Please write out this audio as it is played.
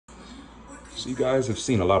So you guys have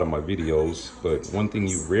seen a lot of my videos, but one thing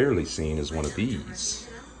you've rarely seen is one of these.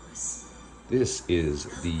 This is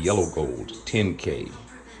the yellow gold 10k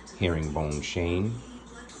herringbone chain.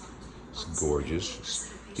 It's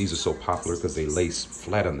gorgeous. These are so popular because they lace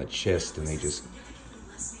flat on the chest and they just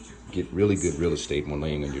get really good real estate when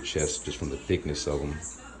laying on your chest just from the thickness of them.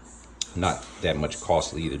 Not that much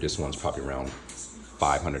costly either. This one's probably around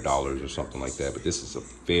 $500 or something like that, but this is a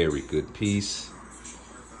very good piece.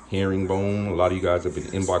 Herringbone. A lot of you guys have been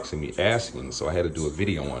inboxing me asking, so I had to do a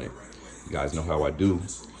video on it. You guys know how I do.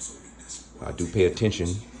 I do pay attention,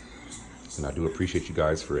 and I do appreciate you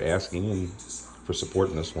guys for asking and for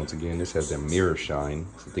supporting us. Once again, this has that mirror shine.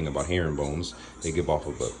 It's the thing about herringbones. They give off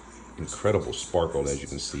of an incredible sparkle, as you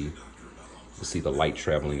can see. You see the light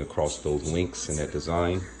traveling across those links in that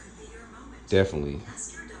design. Definitely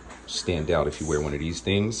stand out if you wear one of these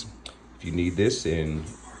things. If you need this and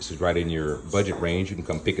this is right in your budget range, you can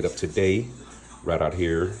come pick it up today, right out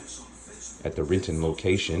here at the Renton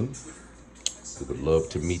location. We would love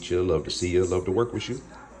to meet you, love to see you, love to work with you.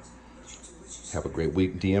 Have a great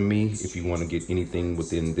week. DM me if you want to get anything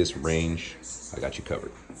within this range. I got you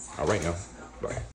covered. All right now, bye.